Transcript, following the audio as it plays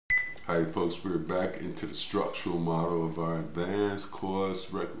Hi folks, we're back into the structural model of our advanced course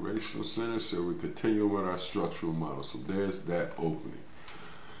recreational center. So we continue with our structural model. So there's that opening.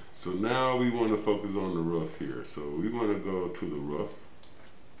 So now we want to focus on the roof here. So we want to go to the roof.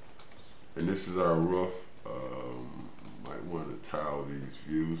 And this is our roof. Might want to tile these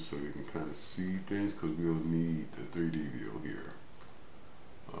views so you can kind of see things because we'll need the 3D view here.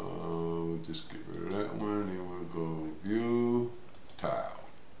 We'll just get rid of that one. Then we'll go view, tile.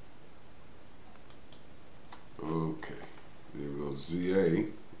 Okay, then we'll go ZA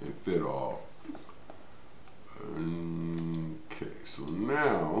and fit all. Okay, so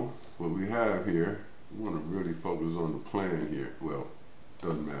now what we have here, we want to really focus on the plan here. Well,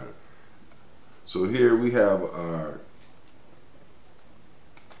 doesn't matter. So here we have our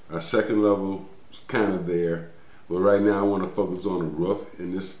second level kind of there, but right now I want to focus on the roof.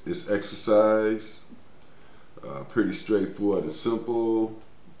 And this exercise, pretty straightforward and simple.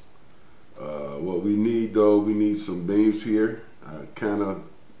 What we need though, we need some beams here.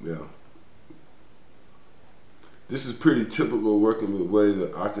 This is pretty typical working with the way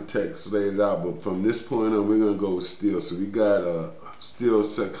the architects laid it out, but from this point on, we're gonna go with steel. So we got steel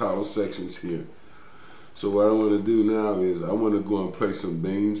hollow sections here. So what I want to do now is I want to go and place some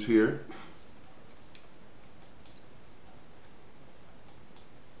beams here.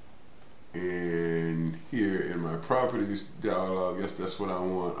 And here in my properties dialog, yes, that's what I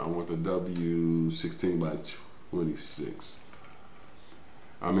want. I want the W16 by 26.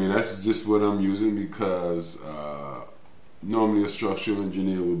 I mean, that's just what I'm using because normally a structural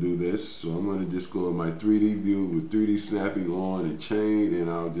engineer will do this. So I'm going to just go in my 3D view with 3D snapping on and chain, and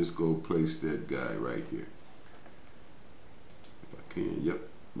I'll just go place that guy right here. If I can, yep.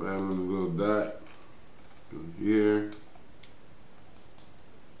 Right on the little dot. Go here.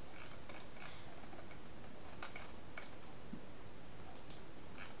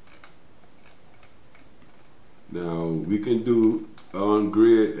 Now we can do on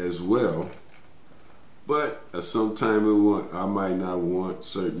grid as well, but sometime I might not want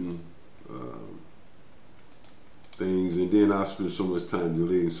certain things, and then I spend so much time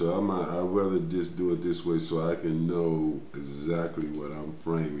deleting. So I'd rather just do it this way so I can know exactly what I'm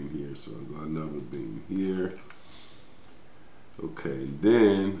framing here. So I got another beam here. Okay,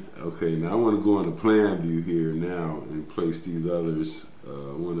 now I want to go on the plan view here now and place these others.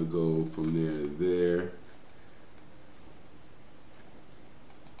 I want to go from there to there.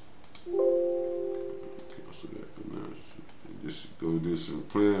 Just go do some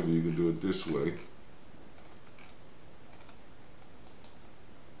plan view. You can do it this way.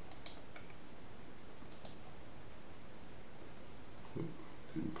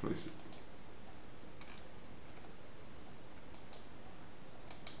 Didn't place it.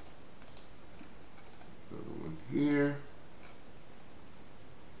 Another one here.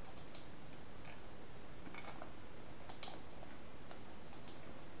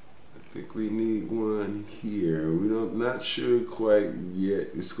 I think we need one here. We're not sure quite yet.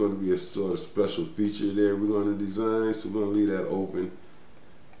 It's going to be a sort of special feature there we're going to design, so we're going to leave that open.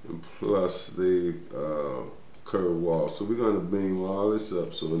 And plus the curved wall. So we're going to beam all this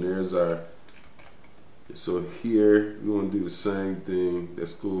up. So there's our. So here we're going to do the same thing.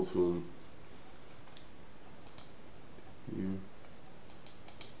 Let's go from here.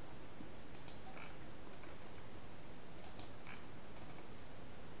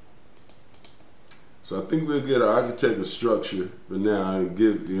 So I think we'll get an architecture structure for now and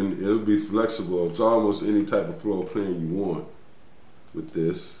it'll be flexible. It's almost any type of floor plan you want with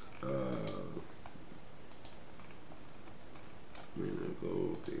this. We're gonna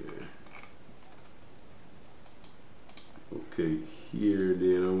go there. Okay, here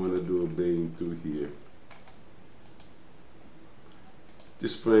then I want to do a beam through here.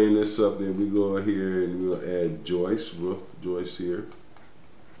 Just frame this up, then we go here and we'll add joist, roof joist here.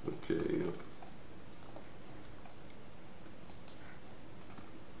 Okay.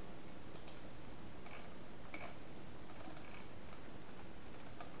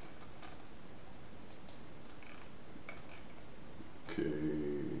 Okay,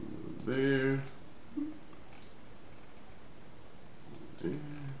 there.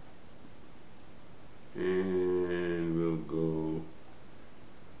 And we'll go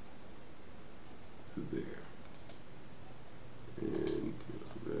to there. And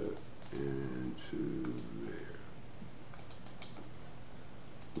cancel that. And to there.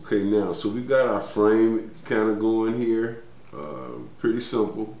 Okay, now, so we got our frame kind of going here. Pretty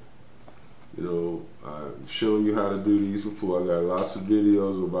simple. You know, I've shown you how to do these before. I got lots of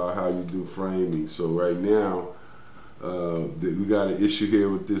videos about how you do framing. So right now, we got an issue here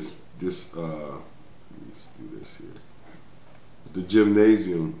with this. Let's do this here. The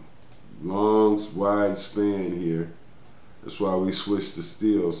gymnasium long, wide span here. That's why we switched to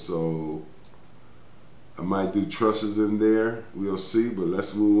steel. So I might do trusses in there. We'll see, but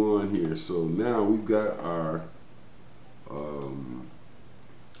let's move on here. So now we've got our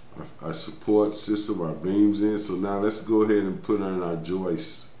support system, our beams in. So now let's go ahead and put on our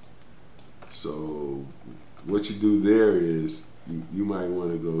joists. So what you do there is you might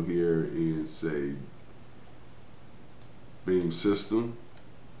want to go here and say beam system,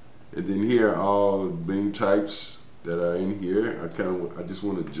 and then here are all the beam types that are in here. I just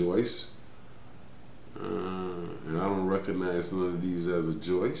want a joist, and I don't recognize none of these as a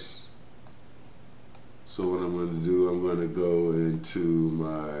joist. So what I'm going to do, I'm going to go into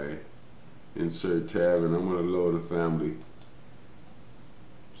my insert tab, and I'm going to load a family.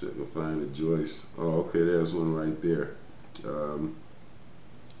 So I can find a joist. Oh, okay, there's one right there.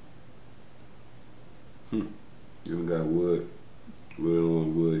 Even got wood. We don't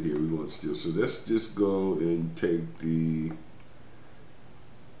want wood here. We want steel. So let's just go and take the.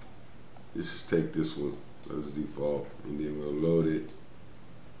 Let's just take this one as default, and then we'll load it.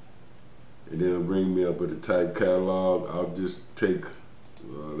 And then it'll bring me up with the type catalog. I'll just take,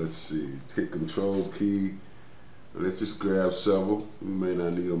 let's see, hit Control key. Let's just grab several. We may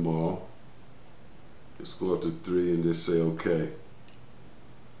not need them all. Let's go up to 3 and just say OK.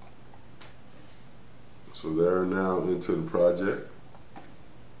 So they're now into the project.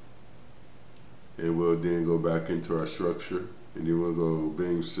 And we'll then go back into our structure. And then we'll go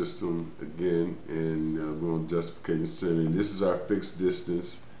beam system again. And we're on justification center. And this is our fixed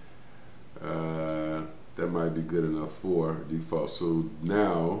distance. That might be good enough for default. So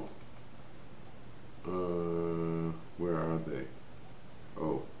now, where are they?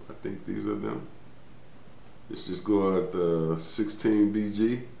 Oh, I think these are them. Let's just go at the 16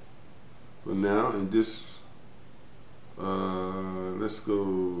 BG for now, and just let's go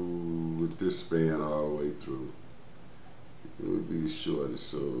with this span all the way through. It would be the shortest.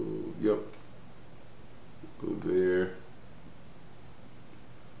 So, yep, go there.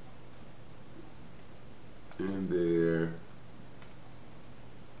 And there.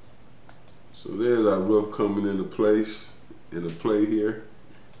 So there's our roof coming into place, play here.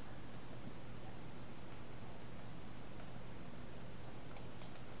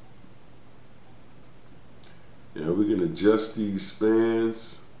 Now we can adjust these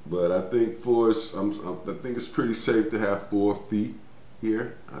spans, but I think for us, I think it's pretty safe to have 4 feet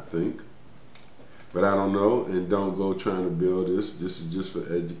here, I think. But I don't know, and don't go trying to build this. This is just for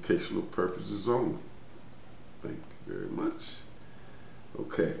educational purposes only. Thank you very much.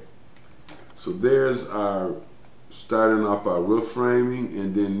 Okay, so there's our starting off our roof framing,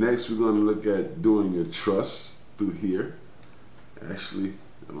 and then next we're going to look at doing a truss through here. Actually,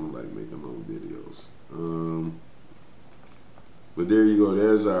 I don't like making long videos. But there you go.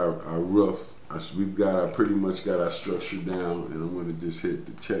 There's our roof. We've got pretty much got our structure down, and I'm going to just hit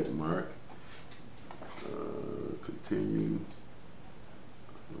the check mark. Continue.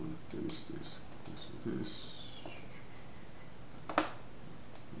 I want to finish this. This.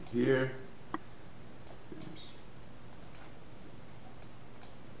 Here.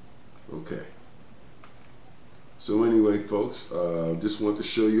 Okay. So anyway, folks, just want to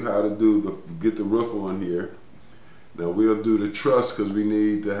show you how to get the roof on here. Now we'll do the truss because we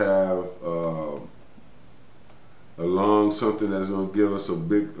need to have something that's going to give us a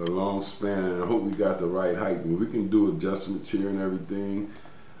long span, and I hope we got the right height. We can do adjustments here and everything.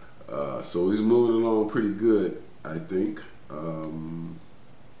 So he's moving along pretty good, I think.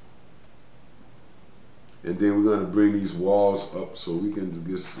 And then we're going to bring these walls up, so we can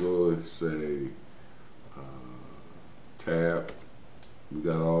just go and say tab. We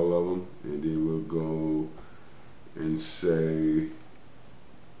got all of them, and then we'll go and say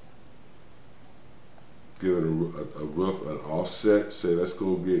give it a roof, an offset. Say let's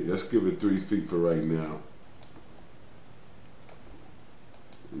give it 3 feet for right now.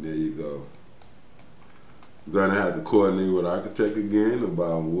 And there you go. I'm gonna have to coordinate with architect again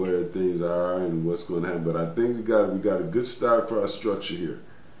about where things are and what's going to happen. But I think we got a good start for our structure here.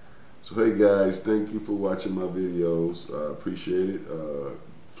 So hey guys, thank you for watching my videos. Appreciate it.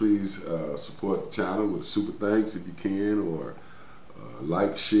 Please support the channel with super thanks if you can, or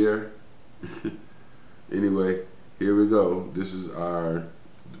like, share. Anyway, here we go. This is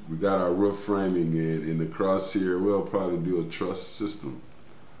we got our roof framing in the cross here. We'll probably do a truss system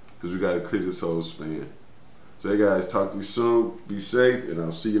because we got to clear this whole span. So hey guys, talk to you soon. Be safe, and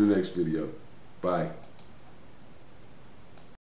I'll see you in the next video. Bye.